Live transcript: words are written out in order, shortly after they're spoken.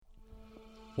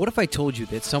What if I told you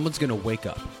that someone's going to wake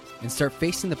up and start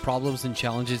facing the problems and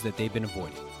challenges that they've been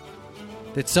avoiding?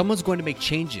 That someone's going to make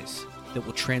changes that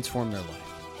will transform their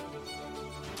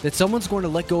life? That someone's going to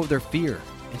let go of their fear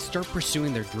and start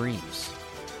pursuing their dreams?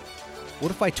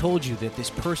 What if I told you that this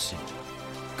person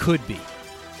could be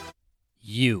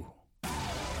you?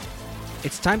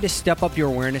 It's time to step up your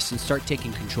awareness and start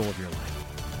taking control of your life.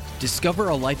 Discover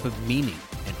a life of meaning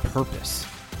and purpose.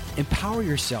 Empower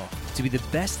yourself to be the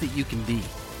best that you can be.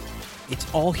 It's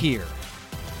all here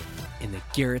in the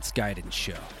Garett's Guidance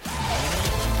Show.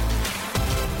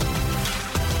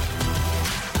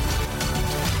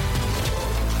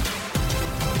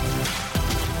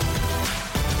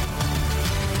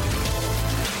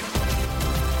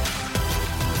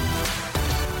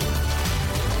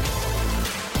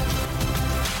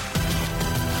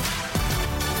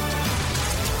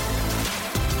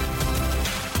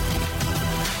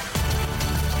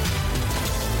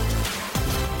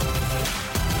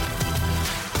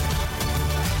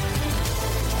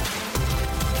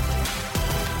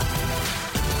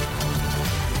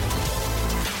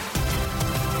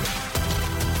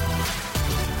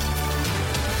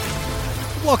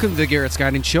 Welcome to the Garett's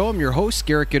Guidance Show. I'm your host,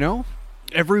 Garett Guenot.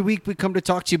 Every week we come to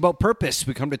talk to you about purpose.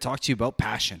 We come to talk to you about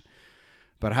passion,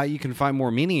 about how you can find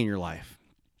more meaning in your life.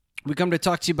 We come to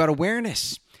talk to you about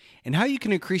awareness and how you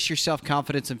can increase your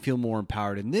self-confidence and feel more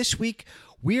empowered. And this week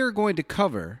we are going to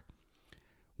cover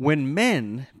when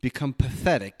men become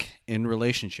pathetic in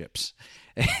relationships.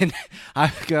 And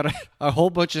I've got a whole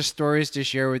bunch of stories to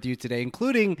share with you today,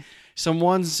 including some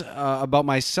ones about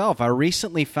myself. I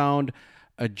recently found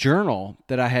a journal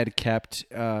that I had kept,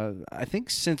 I think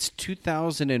since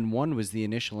 2001 was the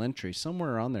initial entry,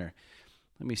 somewhere around there.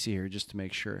 Let me see here just to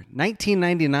make sure.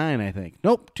 1999, I think.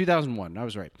 Nope, 2001. I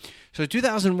was right. So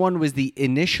 2001 was the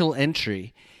initial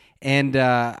entry, and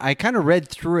I kind of read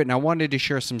through it, and I wanted to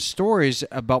share some stories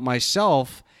about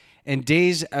myself and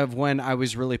days of when I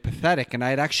was really pathetic, and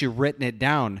I had actually written it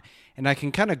down, and I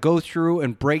can kind of go through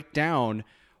and break down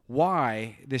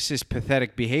why this is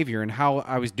pathetic behavior and how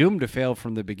I was doomed to fail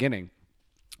from the beginning.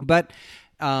 But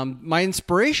my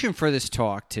inspiration for this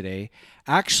talk today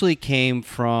actually came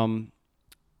from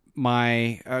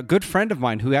a good friend of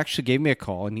mine who actually gave me a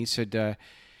call, and he said,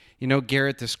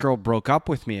 Garett, this girl broke up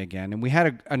with me again. And we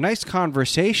had a nice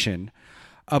conversation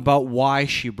about why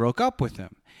she broke up with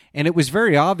him. And it was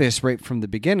very obvious right from the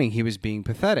beginning he was being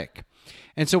pathetic.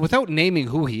 And so without naming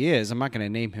who he is, I'm not going to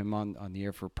name him on the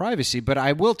air for privacy, but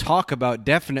I will talk about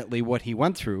definitely what he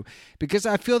went through, because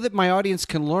I feel that my audience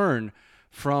can learn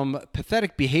from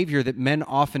pathetic behavior that men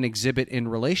often exhibit in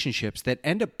relationships that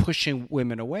end up pushing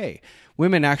women away.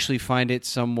 Women actually find it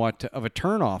somewhat of a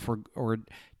turnoff or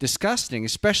disgusting,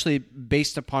 especially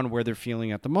based upon where they're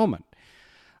feeling at the moment.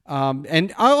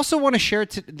 And I also want to share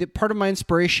that part of my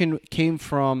inspiration came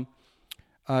from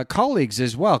colleagues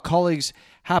as well. Colleagues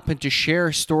happen to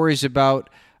share stories about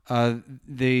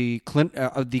the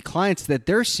clients that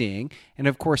they're seeing. And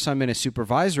of course, I'm in a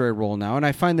supervisory role now, and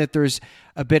I find that there's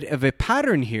a bit of a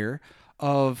pattern here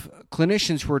of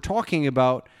clinicians who are talking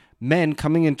about men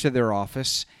coming into their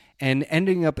office and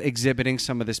ending up exhibiting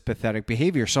some of this pathetic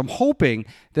behavior. So I'm hoping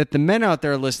that the men out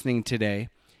there listening today,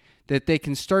 that they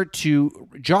can start to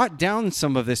jot down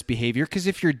some of this behavior, because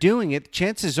if you're doing it,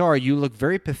 chances are you look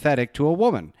very pathetic to a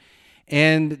woman.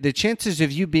 And the chances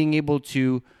of you being able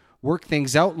to work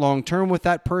things out long-term with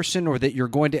that person, or that you're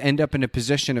going to end up in a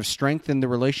position of strength in the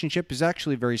relationship, is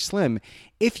actually very slim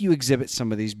if you exhibit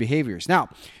some of these behaviors. Now,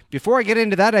 before I get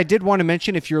into that, I did want to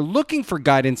mention, if you're looking for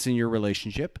guidance in your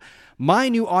relationship, my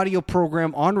new audio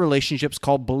program on relationships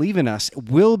called Believe in Us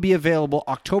will be available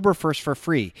October 1st for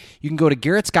free. You can go to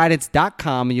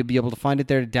GarettsGuidance.com and you'll be able to find it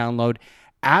there to download,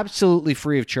 absolutely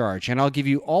free of charge. And I'll give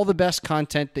you all the best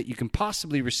content that you can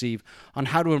possibly receive on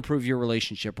how to improve your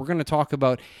relationship. We're going to talk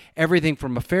about everything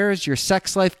from affairs, your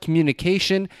sex life,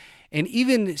 communication, and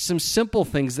even some simple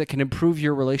things that can improve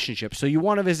your relationship. So you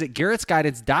want to visit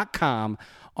GarettsGuidance.com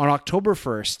on October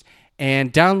 1st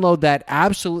and download that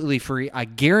absolutely free. I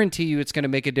guarantee you it's going to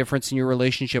make a difference in your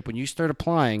relationship when you start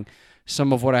applying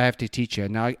some of what I have to teach you.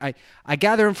 Now, I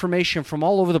gather information from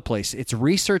all over the place. It's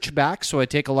research-backed, so I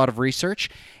take a lot of research,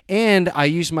 and I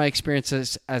use my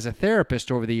experiences as a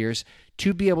therapist over the years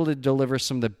to be able to deliver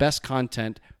some of the best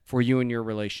content for you and your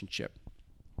relationship.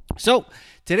 So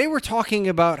today we're talking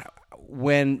about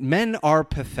when men are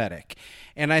pathetic,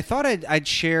 and I thought I'd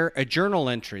share a journal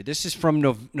entry. This is from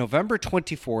November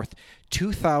 24th,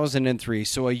 2003.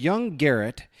 So a young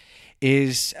Garett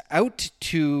is out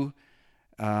to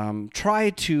try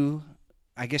to,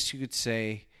 I guess you could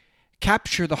say,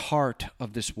 capture the heart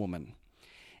of this woman.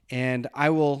 And I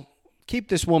will keep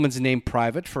this woman's name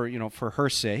private for her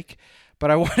sake.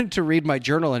 But I wanted to read my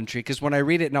journal entry because when I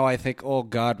read it now, I think, oh,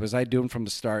 God, was I doomed from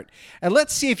the start? And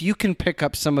let's see if you can pick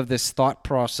up some of this thought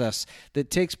process that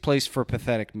takes place for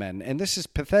pathetic men. And this is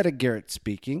Pathetic Garett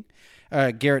speaking,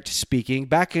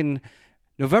 back in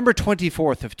November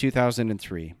 24th of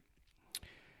 2003.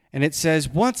 And it says,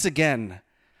 once again,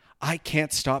 I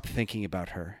can't stop thinking about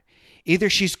her. Either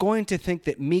she's going to think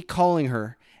that me calling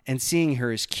her and seeing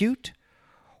her is cute,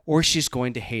 or she's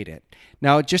going to hate it.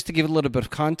 Now, just to give a little bit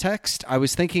of context, I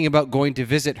was thinking about going to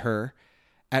visit her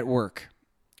at work.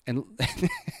 And,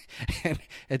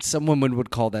 and some women would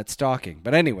call that stalking.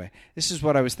 But anyway, this is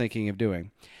what I was thinking of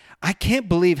doing. I can't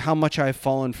believe how much I've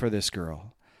fallen for this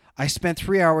girl. I spent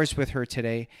 3 hours with her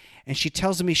today, and she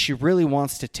tells me she really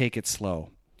wants to take it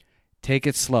slow. Take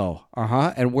it slow.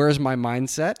 And where's my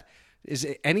mindset? Is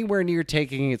it anywhere near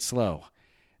taking it slow?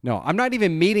 No, I'm not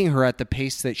even meeting her at the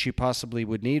pace that she possibly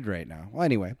would need right now. Well,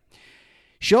 anyway,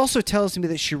 she also tells me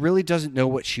that she really doesn't know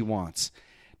what she wants.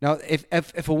 Now,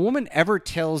 if a woman ever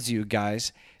tells you,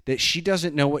 guys, that she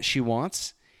doesn't know what she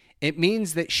wants, it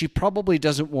means that she probably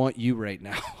doesn't want you right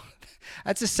now.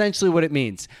 That's essentially what it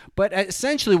means. But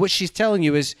essentially what she's telling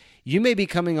you is you may be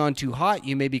coming on too hot.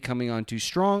 You may be coming on too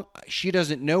strong. She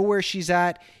doesn't know where she's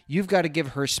at. You've got to give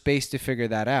her space to figure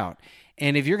that out.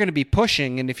 And if you're going to be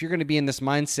pushing and if you're going to be in this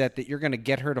mindset that you're going to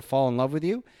get her to fall in love with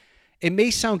you, it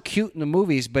may sound cute in the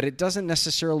movies, but it doesn't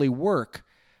necessarily work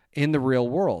in the real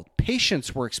world.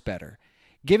 Patience works better.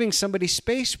 Giving somebody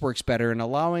space works better and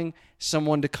allowing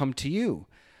someone to come to you.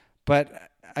 But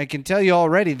I can tell you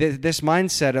already, this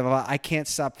mindset of I can't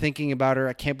stop thinking about her,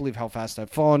 I can't believe how fast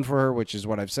I've fallen for her, which is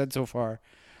what I've said so far.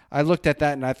 I looked at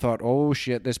that and I thought, oh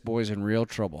shit, this boy's in real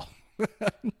trouble.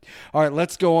 All right,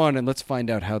 let's go on and let's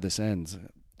find out how this ends,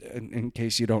 in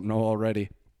case you don't know already.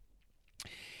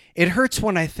 It hurts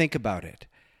when I think about it.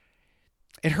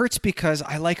 It hurts because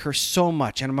I like her so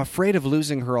much and I'm afraid of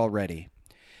losing her already.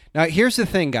 Now, here's the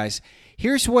thing, guys.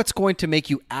 Here's what's going to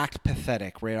make you act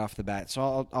pathetic right off the bat.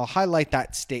 So I'll highlight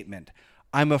that statement.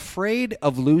 I'm afraid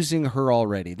of losing her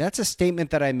already. That's a statement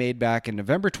that I made back in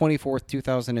November 24th,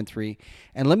 2003.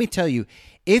 And let me tell you,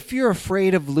 if you're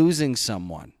afraid of losing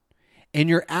someone and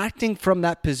you're acting from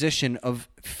that position of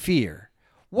fear,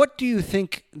 what do you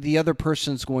think the other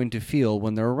person's going to feel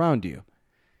when they're around you?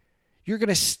 You're going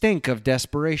to stink of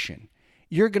desperation.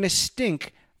 You're going to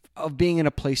stink of being in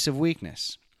a place of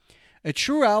weakness. A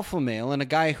true alpha male and a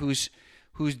guy who's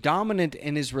dominant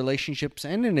in his relationships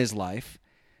and in his life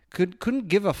couldn't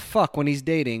give a fuck when he's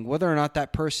dating whether or not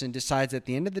that person decides at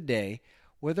the end of the day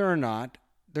whether or not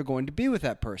they're going to be with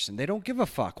that person. They don't give a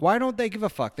fuck. Why don't they give a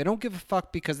fuck? They don't give a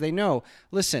fuck because they know,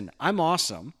 listen, I'm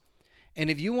awesome.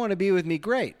 And if you want to be with me,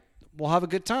 great. We'll have a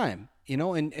good time,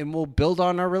 and we'll build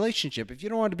on our relationship. If you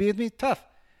don't want to be with me, tough.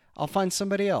 I'll find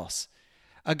somebody else.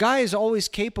 A guy is always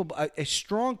capable, a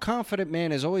strong, confident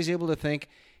man is always able to think,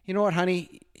 you know what,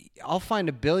 honey, I'll find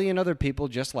a billion other people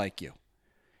just like you.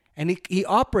 And he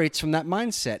operates from that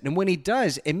mindset. And when he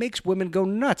does, it makes women go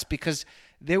nuts because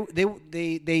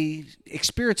they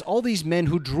experience all these men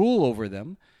who drool over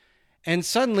them. And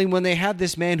suddenly when they have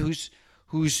this man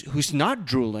who's not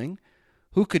drooling,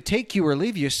 who could take you or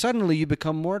leave you, suddenly you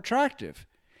become more attractive.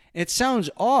 It sounds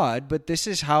odd, but this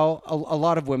is how a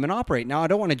lot of women operate. Now, I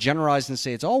don't want to generalize and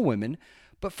say it's all women,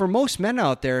 but for most men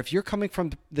out there, if you're coming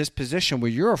from this position where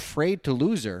you're afraid to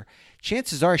lose her,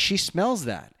 chances are she smells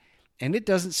that, and it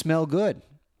doesn't smell good.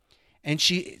 And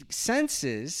she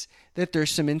senses that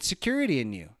there's some insecurity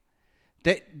in you,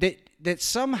 that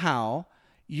somehow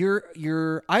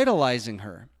you're idolizing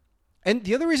her. And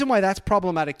the other reason why that's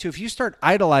problematic too, if you start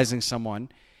idolizing someone,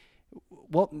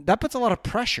 well, that puts a lot of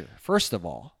pressure, first of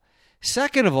all.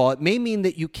 Second of all, it may mean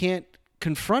that you can't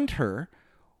confront her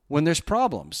when there's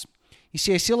problems. You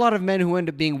see, I see a lot of men who end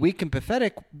up being weak and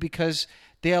pathetic because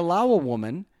they allow a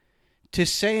woman to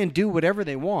say and do whatever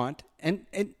they want. And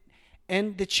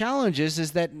the challenge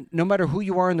is that no matter who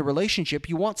you are in the relationship,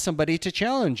 you want somebody to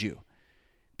challenge you.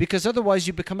 Because otherwise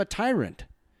you become a tyrant.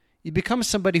 You become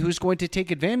somebody who's going to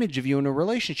take advantage of you in a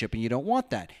relationship, and you don't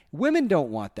want that. Women don't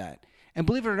want that. And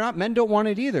believe it or not, men don't want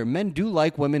it either. Men do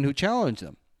like women who challenge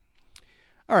them.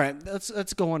 All right,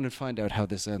 let's go on and find out how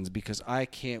this ends, because I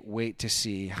can't wait to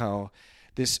see how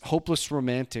this hopeless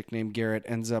romantic named Garett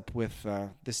ends up with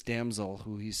this damsel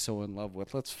who he's so in love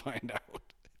with. Let's find out.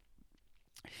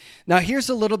 Now, here's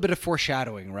a little bit of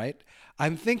foreshadowing, right?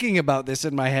 I'm thinking about this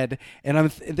in my head,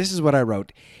 and this is what I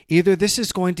wrote. Either this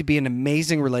is going to be an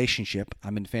amazing relationship,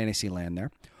 I'm in fantasy land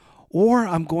there, or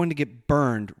I'm going to get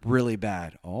burned really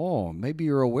bad. Oh, maybe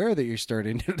you're aware that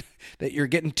you're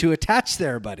getting too attached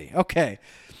there, buddy. Okay.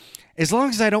 as long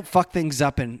as I don't fuck things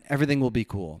up and everything will be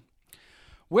cool.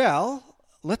 Well,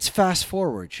 let's fast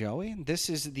forward, shall we? This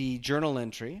is the journal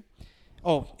entry.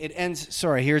 Oh, it ends.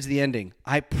 Sorry, here's the ending.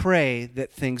 I pray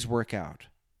that things work out.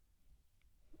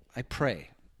 I pray.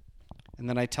 And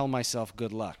then I tell myself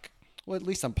good luck. Well, at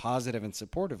least I'm positive and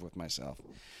supportive with myself.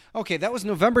 Okay, that was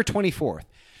November 24th.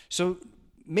 So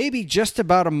maybe just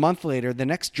about a month later, the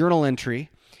next journal entry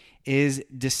is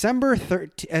December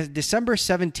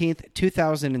 17th,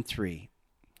 2003.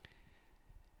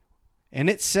 And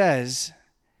it says,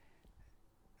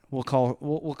 we'll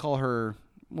call her,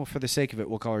 well, for the sake of it,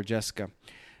 we'll call her Jessica.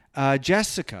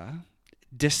 Jessica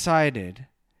decided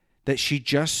that she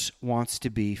just wants to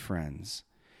be friends.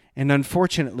 And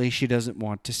unfortunately, she doesn't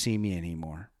want to see me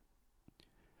anymore.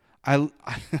 I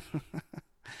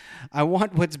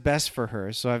want what's best for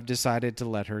her, so I've decided to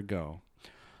let her go.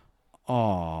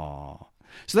 Aww.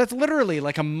 So that's literally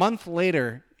like a month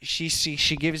later,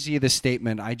 she gives you the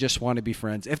statement, I just want to be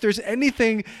friends. If there's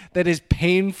anything that is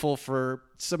painful for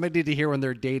somebody to hear when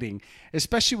they're dating,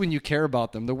 especially when you care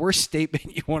about them, the worst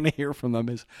statement you want to hear from them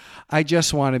is, I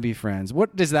just want to be friends.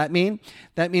 What does that mean?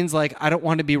 That means like, I don't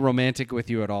want to be romantic with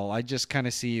you at all. I just kind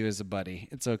of see you as a buddy.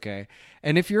 It's okay.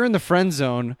 And if you're in the friend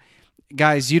zone,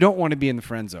 guys, you don't want to be in the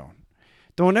friend zone.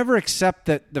 Don't ever accept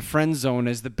that the friend zone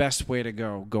is the best way to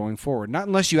go going forward. Not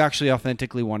unless you actually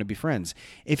authentically want to be friends.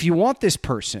 If you want this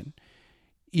person,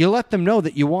 you let them know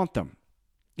that you want them.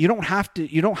 You don't have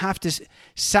to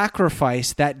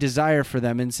sacrifice that desire for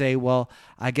them and say, well,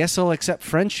 I guess I'll accept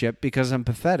friendship because I'm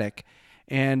pathetic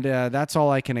and that's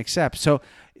all I can accept. So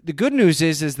the good news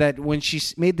is that when she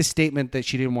made the statement that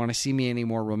she didn't want to see me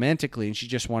anymore romantically and she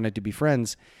just wanted to be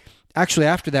friends, actually,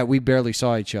 after that, we barely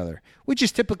saw each other, which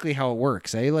is typically how it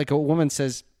works. Like a woman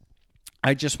says,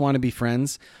 I just want to be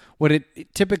friends. What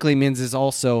it typically means is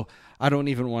also, I don't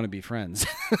even want to be friends.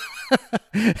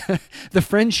 The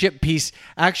friendship piece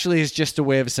actually is just a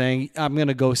way of saying, I'm going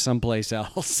to go someplace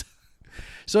else.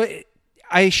 So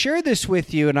I share this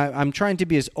with you, and I'm trying to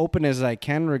be as open as I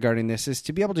can regarding this, is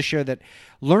to be able to share that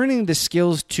learning the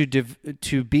skills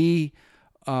to be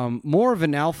more of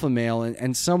an alpha male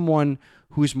and someone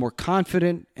who's more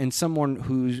confident and someone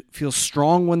who feels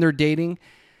strong when they're dating,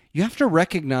 you have to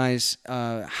recognize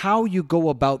how you go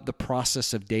about the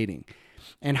process of dating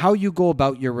and how you go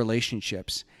about your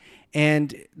relationships.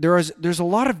 And there's a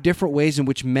lot of different ways in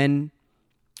which men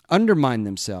undermine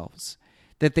themselves,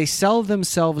 that they sell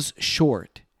themselves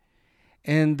short,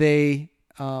 and they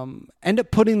end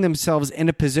up putting themselves in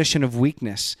a position of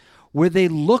weakness where they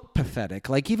look pathetic.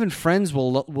 Like even friends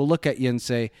will look at you and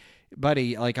say,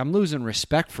 buddy, like I'm losing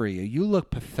respect for you. You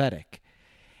look pathetic.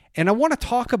 And I want to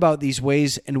talk about these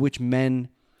ways in which men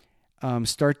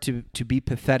start to be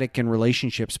pathetic in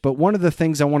relationships. But one of the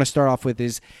things I want to start off with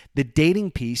is the dating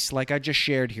piece, like I just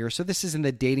shared here. So this is in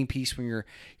the dating piece when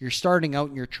you're starting out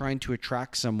and you're trying to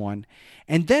attract someone.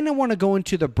 And then I want to go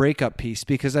into the breakup piece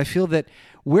because I feel that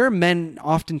where men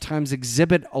oftentimes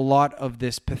exhibit a lot of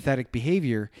this pathetic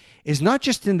behavior is not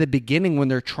just in the beginning when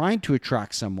they're trying to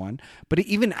attract someone, but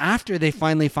even after they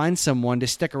finally find someone to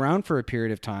stick around for a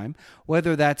period of time,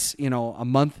 whether that's, a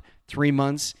month, 3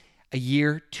 months, a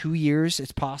year, 2 years,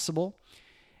 it's possible.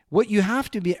 What you have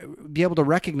to be able to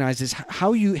recognize is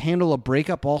how you handle a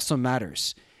breakup also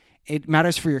matters. It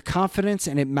matters for your confidence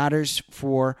and it matters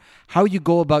for how you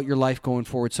go about your life going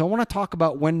forward. So I want to talk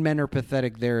about when men are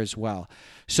pathetic there as well.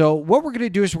 So what we're going to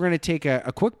do is we're going to take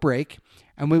a quick break,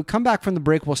 and when we come back from the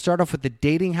break, we'll start off with the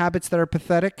dating habits that are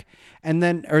pathetic, and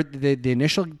then or the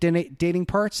initial dating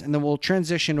parts, and then we'll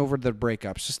transition over to the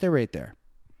breakup. So stay right there.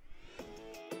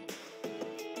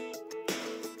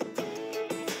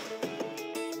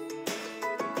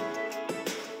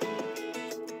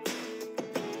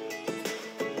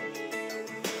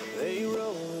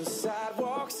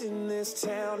 In this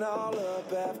town, all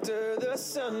up after the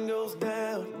sun goes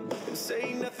down, and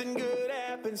say nothing good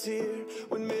happens here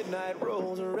when midnight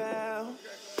rolls around.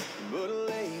 But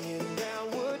laying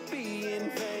down would be in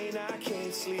vain. I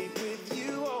can't sleep with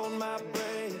you on my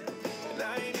brain, and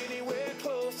I ain't anywhere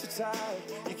close to tired.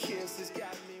 Your kiss has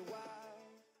got me wild.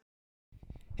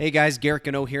 Hey guys, Garett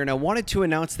Guenot here, and I wanted to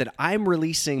announce that I'm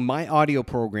releasing my audio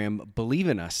program, Believe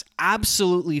in Us,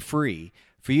 absolutely free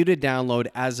for you to download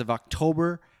as of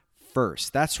October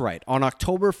 1st. That's right. On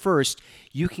October 1st,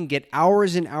 you can get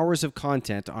hours and hours of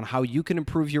content on how you can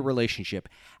improve your relationship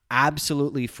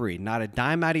absolutely free. Not a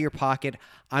dime out of your pocket.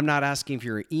 I'm not asking for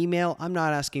your email. I'm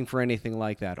not asking for anything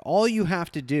like that. All you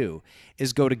have to do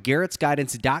is go to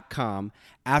garrettsguidance.com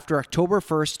after October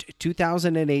 1st,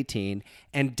 2018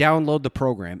 and download the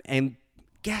program. And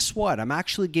guess what? I'm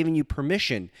actually giving you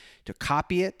permission to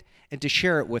copy it and to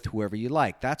share it with whoever you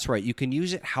like. That's right. You can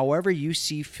use it however you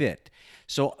see fit.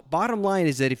 So bottom line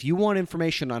is that if you want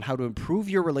information on how to improve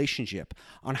your relationship,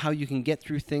 on how you can get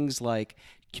through things like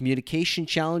communication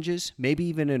challenges, maybe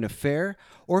even an affair,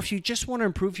 or if you just want to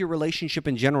improve your relationship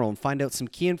in general and find out some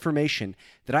key information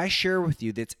that I share with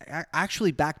you that's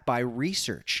actually backed by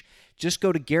research, just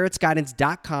go to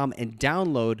Garett'sGuidance.com and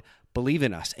download Believe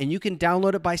in Us. And you can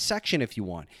download it by section if you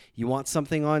want. You want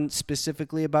something on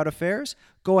specifically about affairs?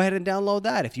 Go ahead and download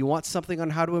that. If you want something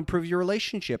on how to improve your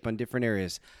relationship on different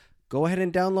areas, go ahead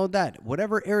and download that.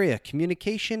 Whatever area,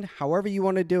 communication, however you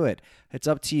want to do it, it's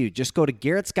up to you. Just go to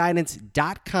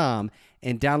Garett'sGuidance.com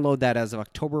and download that as of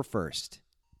October 1st.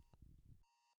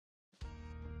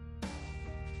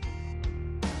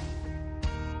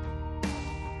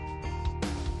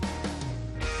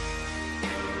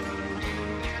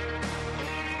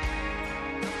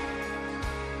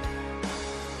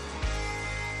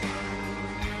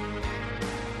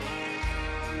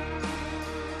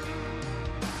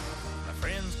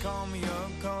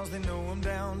 They know I'm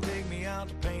down, take me out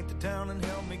to paint the town and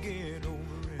help me get over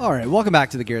it. All right, welcome back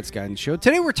to the Garett's Guidance Show.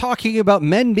 Today we're talking about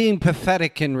men being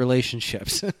pathetic in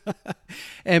relationships.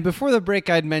 And before the break,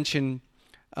 I'd mentioned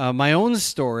my own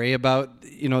story about,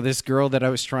 this girl that I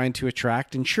was trying to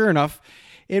attract, and sure enough,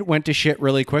 it went to shit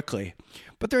really quickly.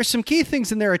 But there are some key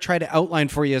things in there I try to outline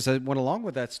for you as I went along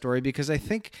with that story, because I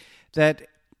think that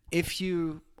if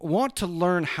you want to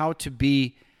learn how to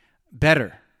be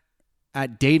better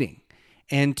at dating,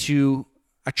 and to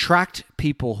attract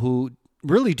people who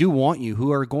really do want you,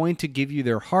 who are going to give you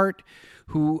their heart,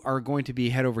 who are going to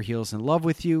be head over heels in love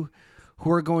with you, who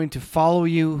are going to follow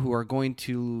you, who are going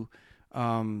to,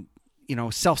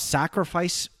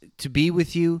 self-sacrifice to be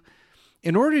with you.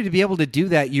 In order to be able to do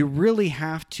that, you really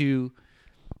have to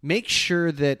make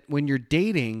sure that when you're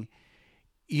dating,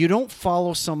 you don't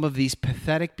follow some of these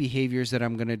pathetic behaviors that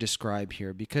I'm going to describe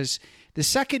here. Because the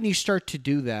second you start to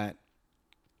do that,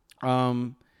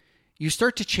 you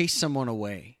start to chase someone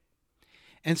away.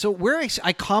 And so where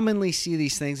I commonly see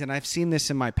these things, and I've seen this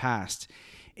in my past,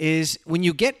 is when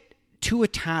you get too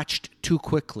attached too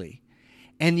quickly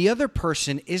and the other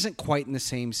person isn't quite in the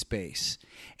same space.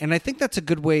 And I think that's a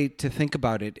good way to think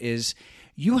about it, is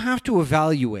you have to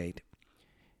evaluate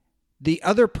the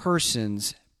other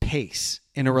person's pace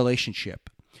in a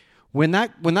relationship. When I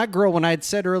had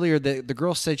said earlier that the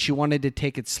girl said she wanted to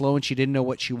take it slow and she didn't know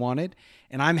what she wanted,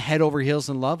 and I'm head over heels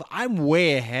in love, I'm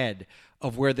way ahead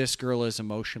of where this girl is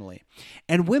emotionally.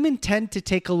 And women tend to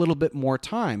take a little bit more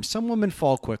time. Some women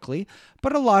fall quickly,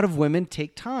 but a lot of women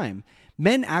take time.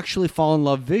 Men actually fall in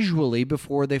love visually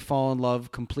before they fall in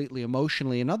love completely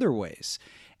emotionally in other ways,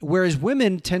 whereas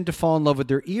women tend to fall in love with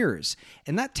their ears,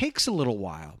 and that takes a little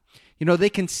while. They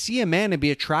can see a man and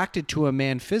be attracted to a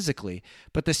man physically,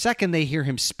 but the second they hear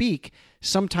him speak,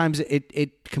 sometimes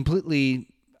it completely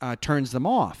turns them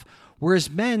off.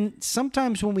 Whereas men,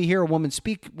 sometimes when we hear a woman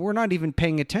speak, we're not even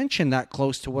paying attention that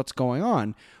close to what's going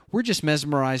on. We're just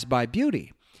mesmerized by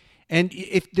beauty. And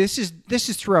if this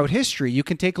is throughout history, you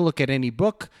can take a look at any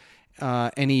book,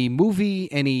 any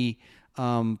movie, any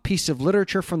piece of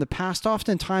literature from the past.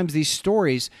 Oftentimes these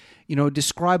stories,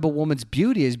 describe a woman's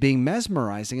beauty as being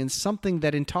mesmerizing and something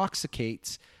that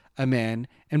intoxicates a man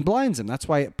and blinds him. That's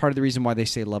why part of the reason why they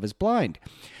say love is blind.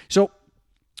 So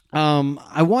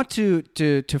I want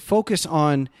to focus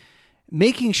on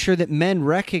making sure that men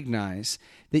recognize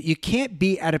that you can't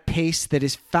be at a pace that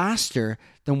is faster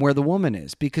than where the woman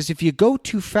is. Because if you go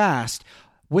too fast,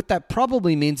 what that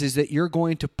probably means is that you're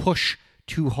going to push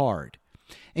too hard.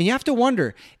 And you have to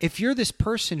wonder, if you're this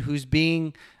person who's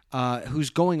going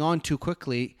on too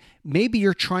quickly, maybe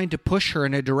you're trying to push her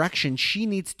in a direction she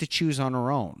needs to choose on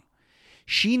her own.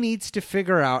 She needs to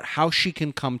figure out how she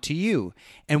can come to you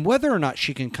and whether or not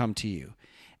she can come to you.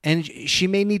 And she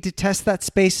may need to test that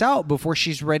space out before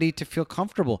she's ready to feel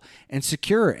comfortable and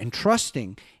secure and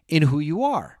trusting in who you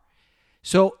are.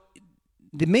 So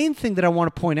the main thing that I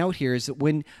want to point out here is that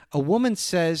when a woman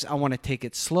says, I want to take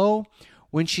it slow,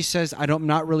 when she says, I'm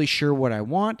not really sure what I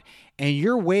want, and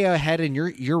you're way ahead and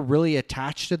you're really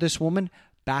attached to this woman,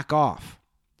 back off.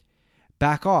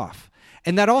 Back off.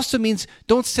 And that also means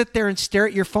don't sit there and stare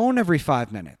at your phone every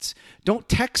 5 minutes. Don't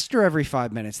text her every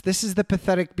 5 minutes. This is the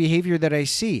pathetic behavior that I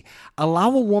see. Allow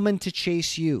a woman to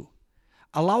chase you.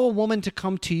 Allow a woman to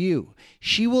come to you.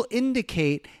 She will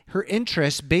indicate her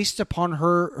interest based upon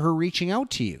her reaching out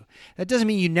to you. That doesn't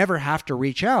mean you never have to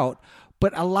reach out,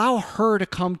 but allow her to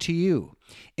come to you.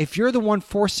 If you're the one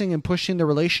forcing and pushing the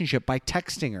relationship by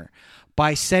texting her,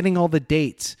 by setting all the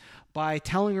dates, by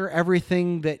telling her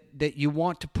everything that you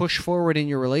want to push forward in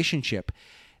your relationship,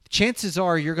 chances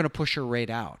are you're going to push her right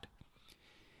out.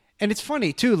 And it's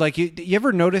funny too. Like you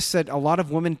ever notice that a lot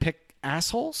of women pick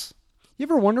assholes? You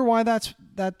ever wonder why that's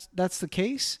the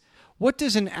case? What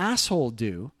does an asshole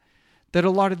do that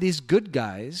a lot of these good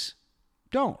guys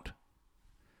don't?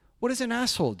 What does an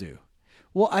asshole do?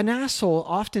 Well, an asshole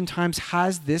oftentimes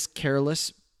has this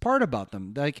careless part about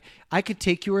them. Like, I could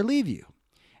take you or leave you.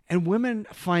 And women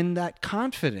find that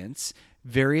confidence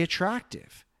very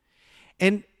attractive.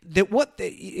 And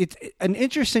it's an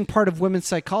interesting part of women's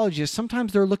psychology is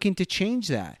sometimes they're looking to change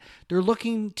that. They're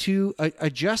looking to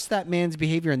adjust that man's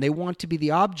behavior, and they want to be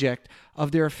the object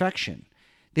of their affection.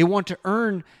 They want to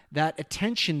earn that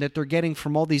attention that they're getting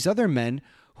from all these other men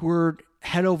who are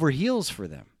head over heels for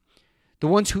them. The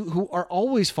ones who are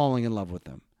always falling in love with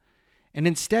them. And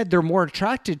instead, they're more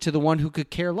attracted to the one who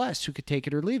could care less, who could take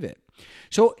it or leave it.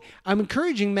 So I'm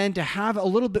encouraging men to have a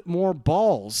little bit more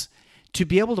balls to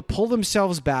be able to pull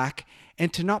themselves back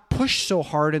and to not push so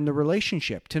hard in the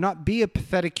relationship, to not be a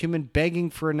pathetic human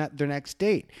begging for their next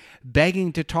date,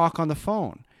 begging to talk on the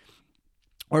phone,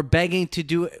 or begging to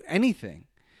do anything.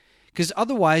 Because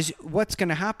otherwise, what's going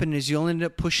to happen is you'll end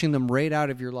up pushing them right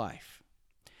out of your life.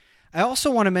 I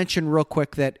also want to mention real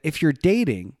quick that if you're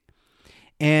dating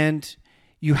and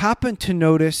you happen to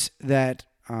notice that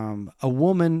a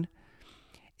woman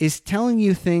is telling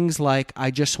you things like,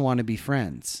 I just want to be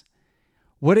friends,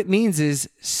 what it means is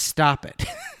stop it.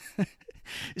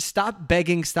 Stop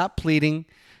begging, stop pleading,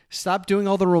 stop doing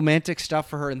all the romantic stuff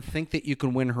for her and think that you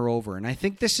can win her over. And I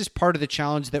think this is part of the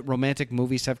challenge that romantic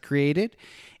movies have created,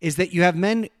 is that you have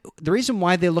men, the reason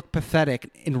why they look pathetic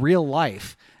in real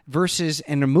life versus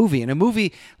in a movie. In a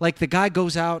movie, like the guy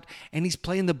goes out and he's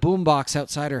playing the boombox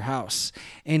outside her house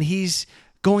and he's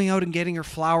going out and getting her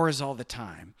flowers all the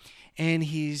time. And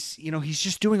he's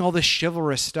just doing all this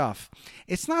chivalrous stuff.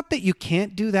 It's not that you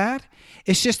can't do that.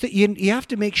 It's just that you have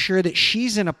to make sure that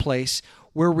she's in a place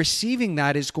where receiving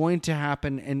that is going to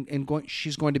happen and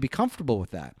she's going to be comfortable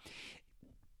with that.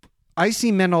 I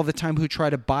see men all the time who try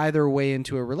to buy their way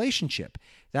into a relationship.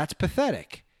 That's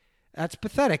pathetic. That's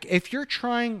pathetic. If you're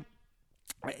trying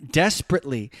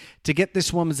desperately to get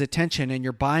this woman's attention and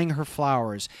you're buying her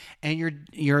flowers and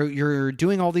you're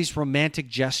doing all these romantic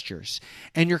gestures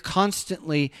and you're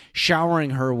constantly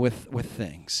showering her with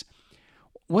things,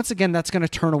 once again, that's going to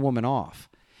turn a woman off.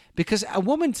 Because a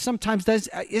woman sometimes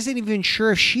isn't even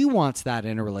sure if she wants that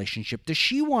in a relationship. Does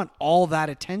she want all that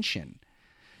attention?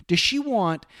 Does she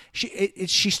want...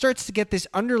 She starts to get this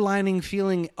underlining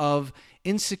feeling of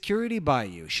insecurity by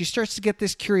you. She starts to get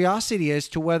this curiosity as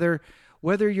to whether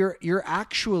you're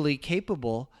actually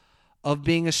capable of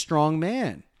being a strong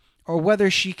man or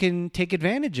whether she can take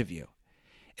advantage of you.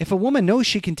 If a woman knows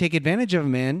she can take advantage of a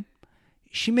man,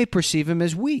 she may perceive him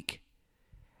as weak.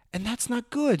 And that's not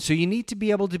good. So you need to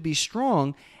be able to be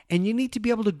strong and you need to be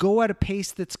able to go at a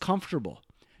pace that's comfortable.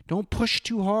 Don't push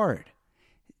too hard.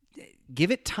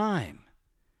 Give it time.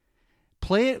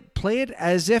 Play it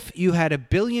as if you had 1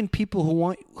 billion people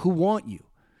who want you.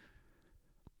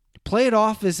 Play it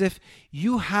off as if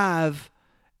you have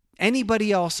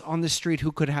anybody else on the street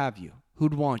who could have you,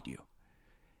 who'd want you.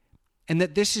 And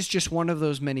that this is just one of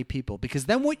those many people. Because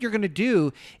then what you're going to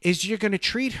do is you're going to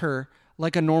treat her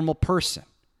like a normal person.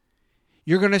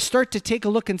 You're going to start to take a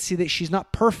look and see that she's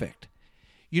not perfect.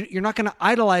 You're not going to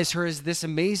idolize her as this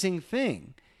amazing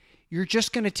thing. You're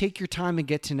just going to take your time and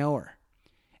get to know her.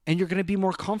 And you're going to be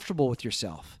more comfortable with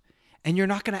yourself. And you're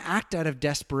not going to act out of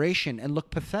desperation and look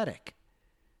pathetic.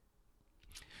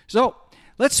 So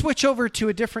let's switch over to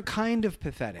a different kind of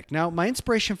pathetic. Now, my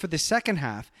inspiration for the second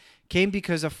half came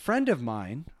because a friend of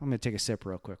mine, I'm going to take a sip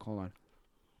real quick. Hold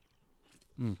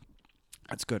on.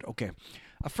 That's good. Okay.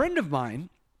 A friend of mine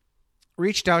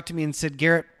reached out to me and said,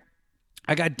 Garett,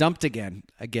 I got dumped again.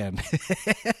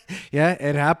 Yeah,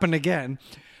 it happened again.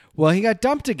 Well, he got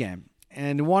dumped again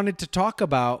and wanted to talk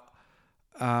about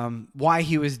why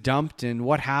he was dumped and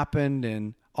what happened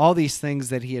and all these things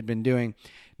that he had been doing.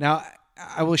 Now,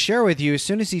 I will share with you, as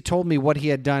soon as he told me what he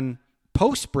had done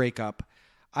post-breakup,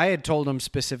 I had told him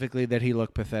specifically that he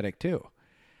looked pathetic too.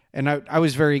 And I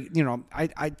was very,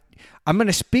 I'm going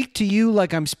to speak to you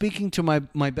like I'm speaking to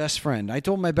my best friend. I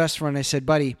told my best friend, I said,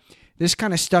 buddy, this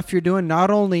kind of stuff you're doing, not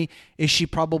only is she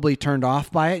probably turned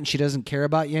off by it and she doesn't care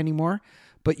about you anymore,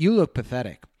 but you look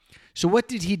pathetic. So what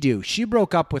did he do? She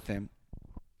broke up with him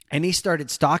and he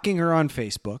started stalking her on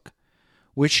Facebook,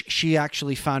 which she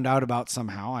actually found out about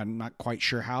somehow. I'm not quite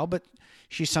sure how, but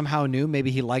she somehow knew.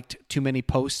 Maybe he liked too many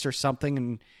posts or something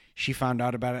and she found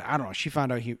out about it. I don't know. She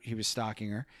found out he was stalking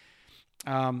her.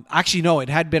 Actually, no, it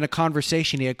had been a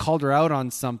conversation. He had called her out on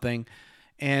something,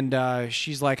 and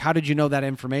she's like, how did you know that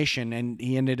information? And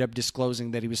he ended up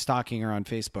disclosing that he was stalking her on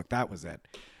Facebook. That was it.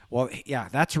 Well, yeah,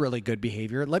 that's really good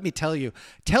behavior. Let me tell you,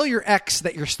 tell your ex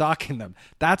that you're stalking them.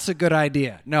 That's a good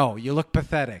idea. No, you look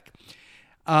pathetic.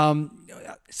 Some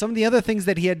of the other things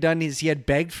that he had done is he had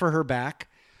begged for her back.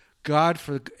 God,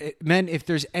 men, if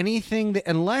there's anything that,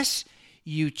 unless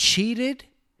you cheated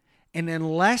and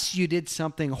unless you did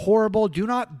something horrible, do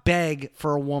not beg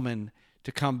for a woman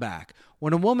to come back.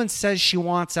 When a woman says she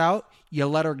wants out, you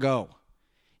let her go.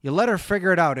 You let her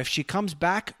figure it out. If she comes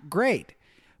back, great.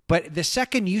 But the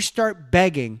second you start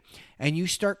begging and you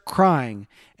start crying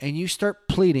and you start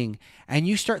pleading and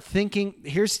you start thinking,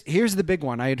 here's the big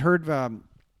one. I had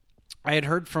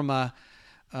heard from a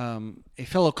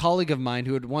fellow colleague of mine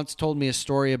who had once told me a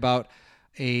story about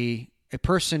a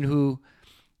person who,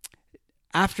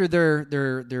 after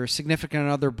their significant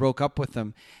other broke up with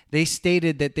them, they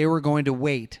stated that they were going to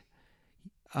wait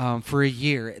for a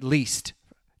year at least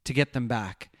to get them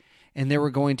back. And they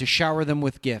were going to shower them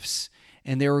with gifts.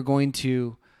 And they were going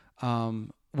to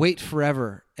wait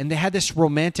forever. And they had this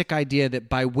romantic idea that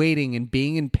by waiting and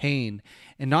being in pain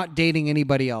and not dating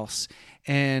anybody else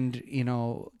and,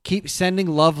 keep sending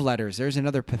love letters, there's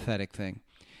another pathetic thing,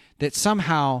 that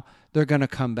somehow they're going to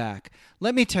come back.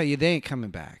 Let me tell you, they ain't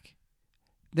coming back.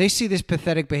 They see this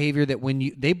pathetic behavior that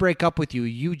when they break up with you,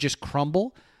 you just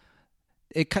crumble.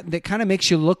 That kind of makes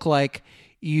you look like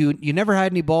you never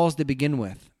had any balls to begin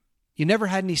with. You never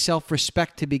had any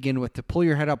self-respect to begin with, to pull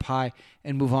your head up high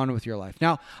and move on with your life.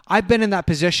 Now, I've been in that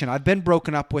position. I've been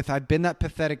broken up with. I've been that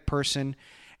pathetic person.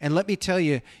 And let me tell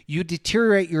you, you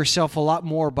deteriorate yourself a lot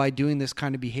more by doing this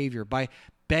kind of behavior, by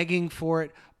begging for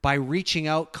it, by reaching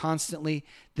out constantly.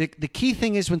 The key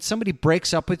thing is when somebody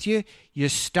breaks up with you, you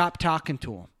stop talking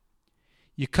to them.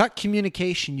 You cut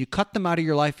communication, you cut them out of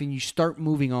your life, and you start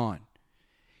moving on.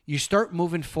 You start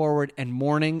moving forward and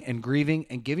mourning and grieving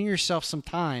and giving yourself some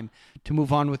time to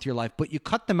move on with your life. But you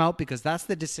cut them out because that's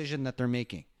the decision that they're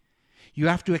making. You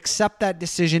have to accept that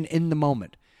decision in the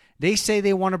moment. They say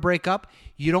they want to break up.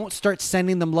 You don't start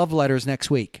sending them love letters next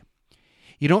week.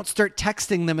 You don't start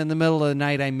texting them in the middle of the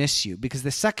night, I miss you. Because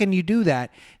the second you do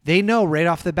that, they know right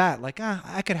off the bat, like,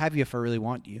 I could have you if I really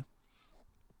want you.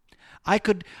 I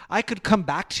could come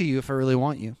back to you if I really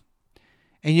want you.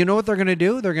 And you know what they're going to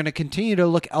do? They're going to continue to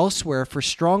look elsewhere for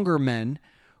stronger men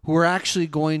who are actually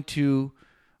going to,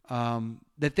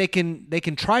 that they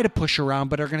can try to push around,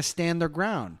 but are going to stand their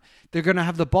ground. They're going to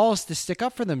have the balls to stick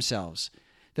up for themselves,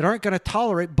 that aren't going to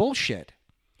tolerate bullshit.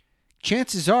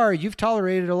 Chances are you've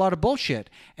tolerated a lot of bullshit,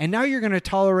 and now you're going to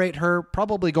tolerate her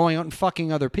probably going out and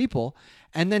fucking other people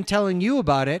and then telling you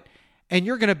about it, and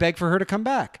you're going to beg for her to come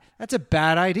back. That's a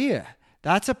bad idea.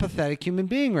 That's a pathetic human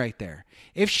being right there.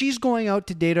 If she's going out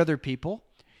to date other people,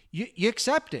 you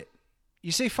accept it.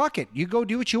 You say, fuck it. You go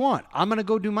do what you want. I'm going to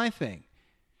go do my thing.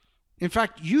 In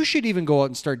fact, you should even go out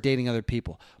and start dating other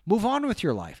people. Move on with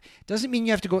your life. Doesn't mean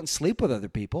you have to go out and sleep with other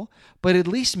people, but at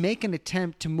least make an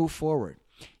attempt to move forward.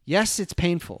 Yes, it's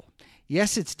painful.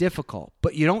 Yes, it's difficult,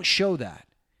 but you don't show that.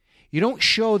 You don't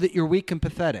show that you're weak and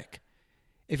pathetic.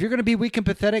 If you're going to be weak and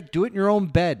pathetic, do it in your own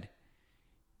bed.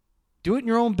 Do it in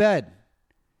your own bed.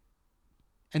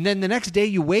 And then the next day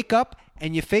you wake up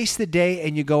and you face the day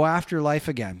and you go after life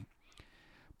again.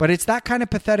 But it's that kind of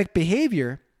pathetic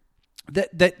behavior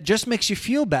that just makes you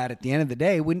feel bad at the end of the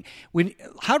day.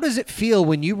 How does it feel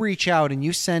when you reach out and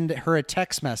you send her a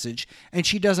text message and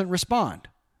she doesn't respond?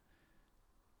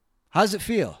 How does it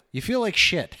feel? You feel like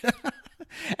shit.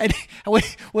 And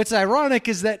what's ironic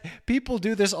is that people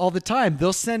do this all the time.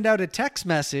 They'll send out a text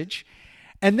message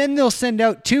and then they'll send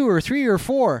out 2 or 3 or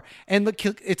 4, and look,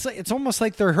 it's almost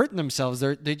like they're hurting themselves.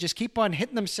 They just keep on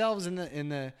hitting themselves in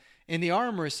the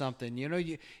arm or something. You know,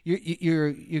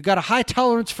 you got a high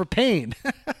tolerance for pain.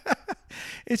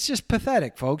 It's just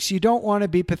pathetic, folks. You don't want to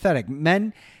be pathetic.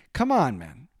 Men, come on,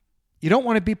 man. You don't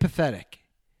want to be pathetic.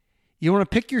 You want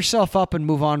to pick yourself up and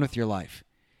move on with your life.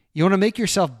 You want to make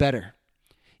yourself better.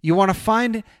 You want to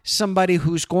find somebody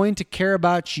who's going to care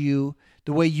about you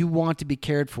the way you want to be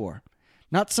cared for.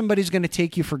 Not somebody who's going to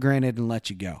take you for granted and let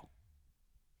you go.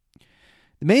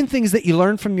 The main thing is that you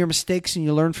learn from your mistakes and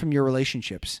you learn from your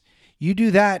relationships. You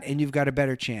do that and you've got a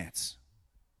better chance.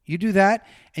 You do that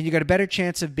and you got a better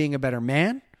chance of being a better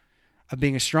man, of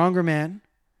being a stronger man,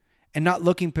 and not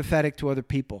looking pathetic to other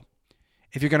people.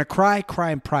 If you're going to cry,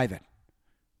 cry in private.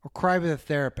 Or cry with a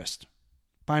therapist.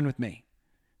 Fine with me.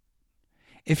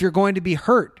 If you're going to be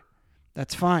hurt,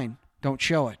 that's fine. Don't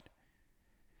show it.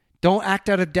 Don't act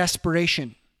out of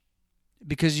desperation,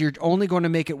 because you're only going to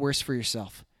make it worse for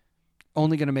yourself.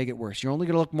 Only going to make it worse. You're only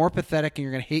going to look more pathetic and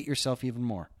you're going to hate yourself even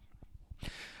more.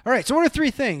 All right, so what are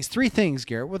 3 things? 3 things,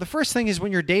 Garrett. Well, the first thing is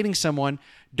when you're dating someone,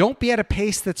 don't be at a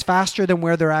pace that's faster than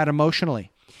where they're at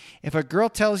emotionally. If a girl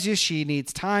tells you she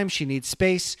needs time, she needs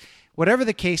space, whatever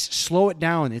the case, slow it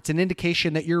down. It's an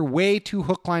indication that you're way too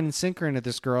hook, line, and sinker into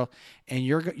this girl, and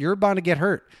you're bound to get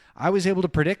hurt. I was able to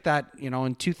predict that,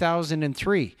 in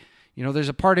 2003. There's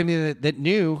a part of me that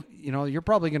knew, you're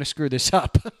probably going to screw this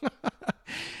up.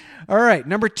 All right,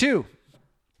 number 2.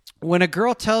 When a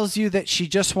girl tells you that she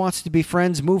just wants to be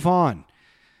friends, move on.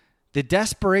 The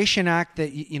desperation act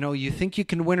that, you think you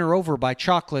can win her over by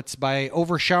chocolates, by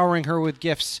overshowering her with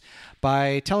gifts,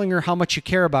 by telling her how much you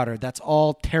care about her, that's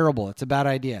all terrible. It's a bad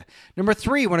idea. Number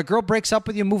 3, when a girl breaks up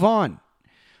with you, move on.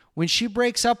 When she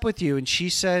breaks up with you and she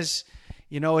says,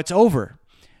 it's over,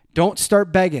 don't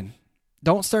start begging.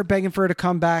 Don't start begging for her to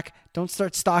come back. Don't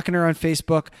start stalking her on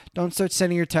Facebook. Don't start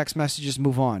sending her text messages.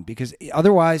 Move on, because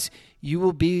otherwise you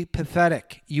will be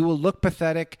pathetic. You will look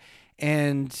pathetic,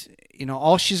 and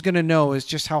all she's going to know is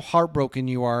just how heartbroken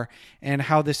you are and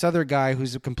how this other guy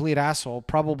who's a complete asshole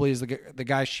probably is the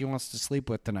guy she wants to sleep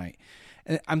with tonight.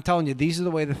 And I'm telling you, these are the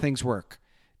way the things work.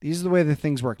 These are the way the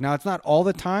things work. Now, it's not all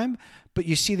the time, but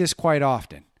you see this quite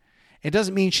often. It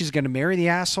doesn't mean she's going to marry the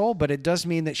asshole, but it does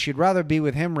mean that she'd rather be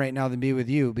with him right now than be with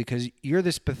you, because you're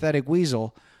this pathetic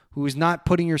weasel who is not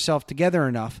putting yourself together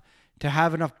enough to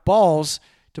have enough balls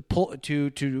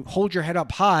to hold your head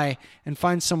up high and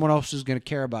find someone else who's going to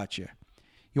care about you.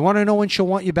 You want to know when she'll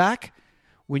want you back?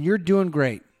 When you're doing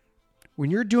great. When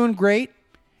you're doing great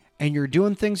and you're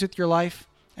doing things with your life,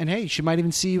 and hey, she might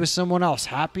even see you as someone else,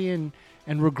 happy and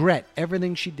regret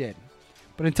everything she did.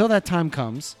 But until that time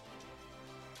comes,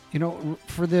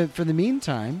 for the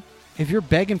meantime, if you're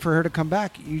begging for her to come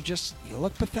back, you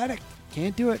look pathetic.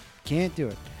 Can't do it.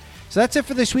 So that's it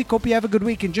for this week. Hope you have a good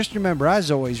week. And just remember,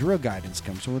 as always, real guidance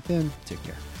comes from within. Take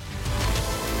care.